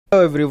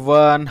Hello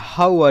everyone,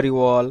 how are you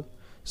all?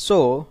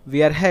 So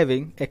we are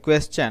having a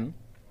question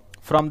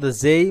from the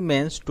JEE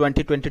Mains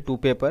 2022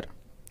 paper,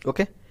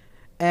 okay,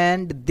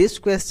 and this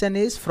question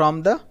is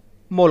from the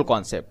mole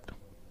concept,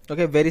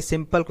 okay, very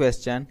simple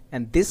question,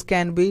 and this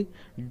can be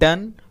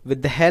done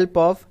with the help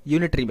of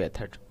unitary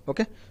method,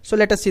 okay. So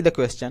let us see the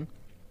question,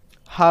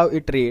 how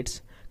it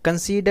reads.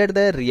 Consider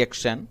the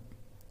reaction.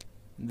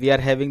 We are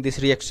having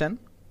this reaction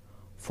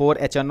for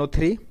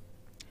HNO3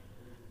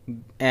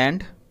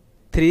 and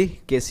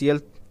 3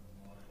 KCl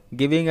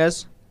giving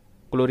us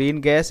chlorine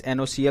gas,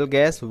 NOCl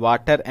gas,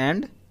 water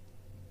and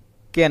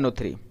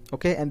KNO3,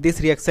 okay, and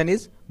this reaction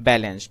is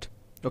balanced,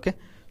 okay.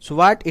 So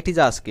what it is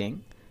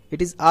asking?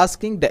 It is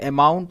asking the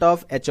amount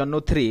of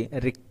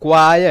HNO3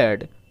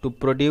 required to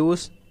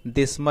produce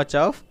this much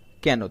of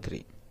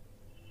KNO3,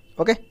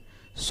 okay.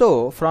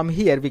 So from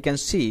here we can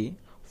see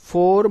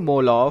 4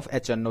 mole of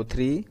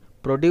HNO3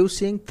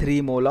 producing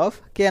 3 mole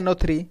of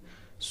KNO3.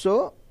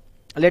 So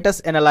let us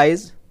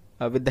analyze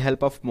with the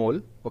help of mole,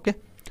 okay.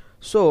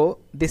 So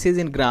this is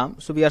in gram,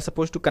 so we are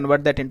supposed to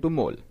convert that into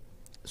mole,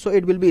 so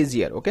it will be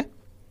easier, okay.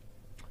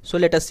 So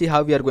let us see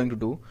how we are going to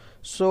do.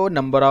 So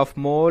number of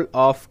mole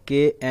of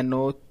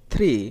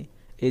KNO3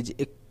 is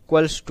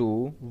equals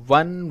to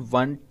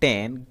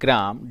 1110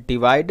 gram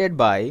divided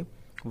by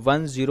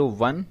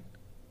 101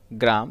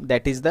 gram,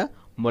 that is the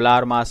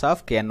molar mass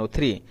of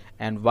KNO3,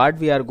 and what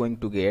we are going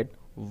to get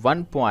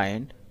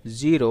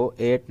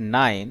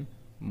 1.089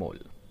 mole,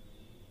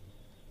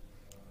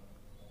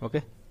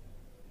 okay.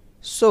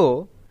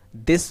 So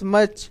this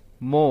much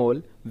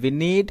mole we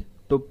need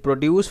to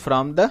produce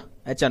from the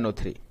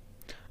HNO3.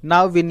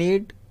 Now we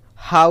need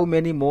how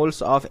many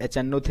moles of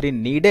HNO3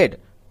 needed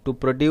to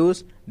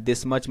produce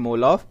this much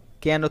mole of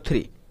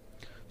KNO3.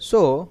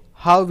 So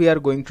how we are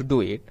going to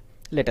do it,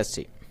 let us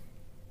see.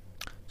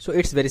 So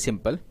it's very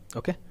simple,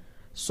 okay.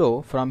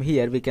 So from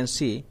here we can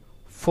see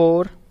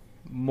 4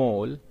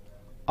 mole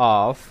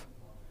of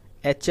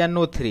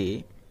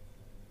HNO3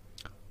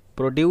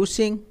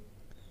 producing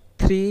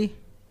 3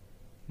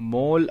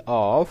 mole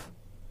of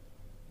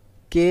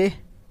KNO3.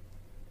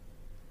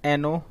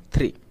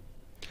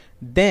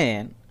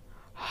 Then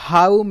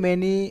how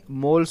many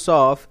moles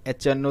of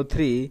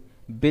HNO3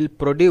 will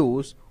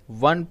produce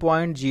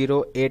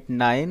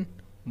 1.089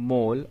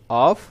 mole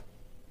of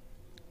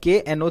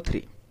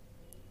KNO3,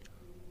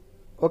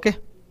 okay.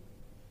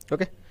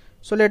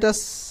 So let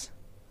us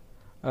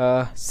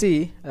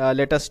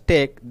let us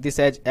take this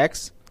as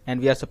x, and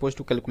we are supposed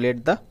to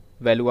calculate the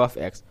value of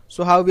x.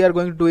 So how we are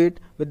going to do it?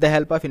 With the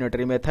help of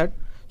unitary method.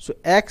 So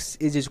x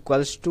is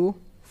equals to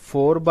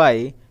 4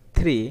 by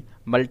 3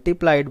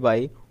 multiplied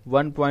by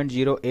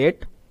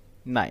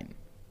 1.089,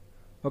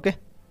 okay.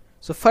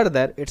 So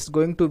further it's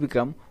going to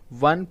become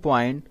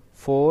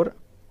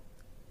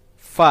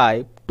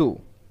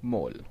 1.452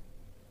 mole.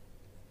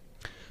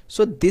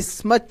 So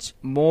this much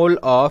mole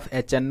of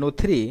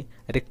HNO3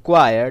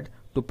 required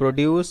to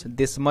produce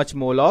this much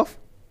mole of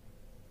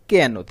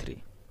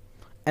KNO3.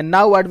 And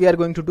now what we are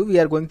going to do? We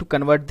are going to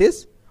convert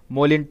this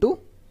mole into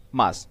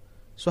mass.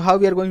 So how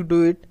we are going to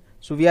do it?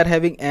 So we are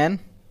having N,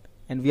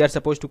 and we are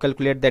supposed to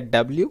calculate that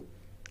W,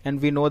 and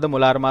we know the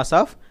molar mass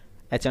of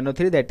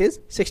HNO3, that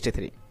is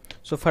 63.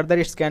 So further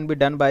it can be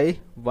done by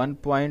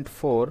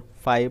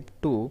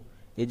 1.452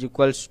 is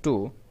equals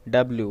to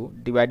W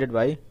divided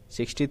by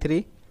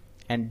 63,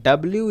 and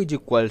W is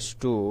equals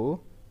to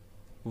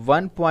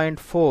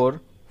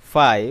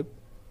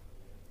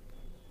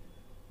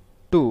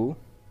 1.452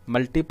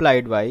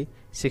 multiplied by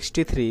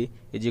 63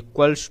 is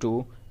equals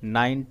to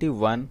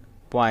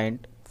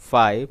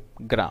 91.5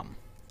 gram.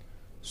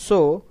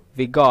 So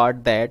we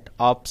got that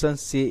option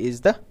C is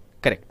the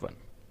correct one.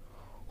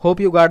 Hope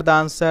you got the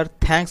answer.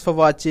 Thanks for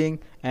watching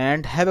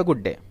and have a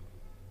good day.